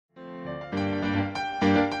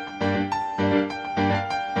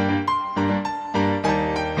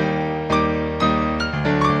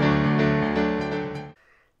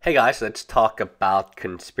Hey guys, let's talk about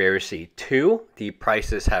Conspiracy 2. The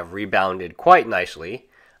prices have rebounded quite nicely.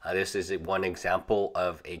 This is one example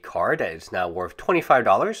of a card that is now worth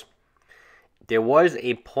 $25. There was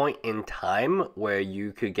a point in time where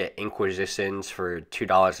you could get Inquisitions for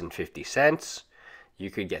 $2.50.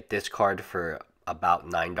 You could get this card for about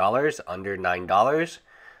 $9, under $9.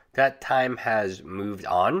 That time has moved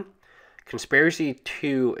on. Conspiracy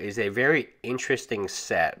 2 is a very interesting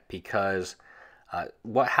set because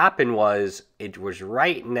what happened was it was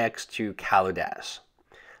right next to Kaladesh.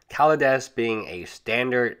 Kaladesh being a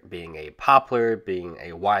standard, being a popular, being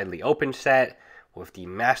a widely open set with the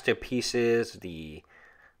masterpieces, the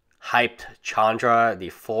hyped Chandra, the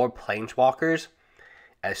 4 planeswalkers.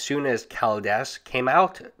 As soon as Kaladesh came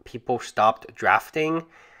out, people stopped drafting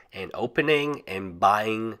and opening and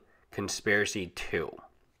buying Conspiracy 2.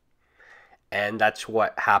 And that's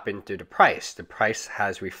what happened to the price. The price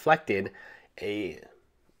has reflected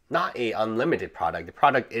not a unlimited product. The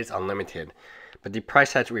product is unlimited, but the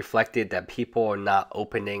price has reflected that people are not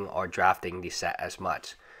opening or drafting the set as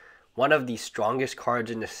much. One of the strongest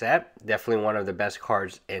cards in the set, definitely one of the best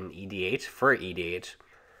cards in EDH for EDH.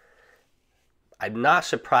 I'm not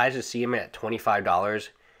surprised to see him at $25.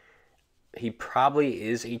 He probably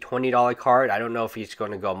is a $20 card. I don't know if he's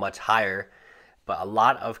going to go much higher, but a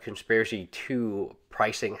lot of Conspiracy 2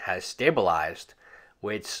 pricing has stabilized,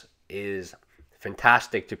 which is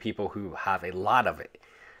fantastic to people who have a lot of it.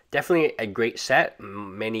 Definitely a great set,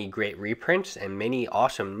 many great reprints, and many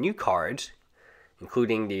awesome new cards,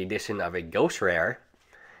 including the addition of a Ghost Rare.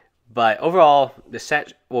 But overall, the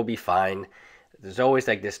set will be fine. There's always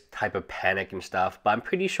like this type of panic and stuff, but I'm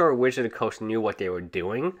pretty sure Wizard of the Coast knew what they were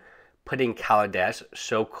doing, putting Kaladesh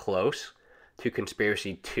so close to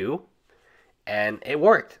Conspiracy 2, and it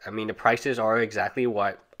worked. I mean, the prices are exactly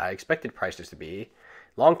what I expected prices to be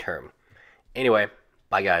long term. Anyway,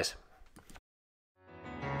 bye guys.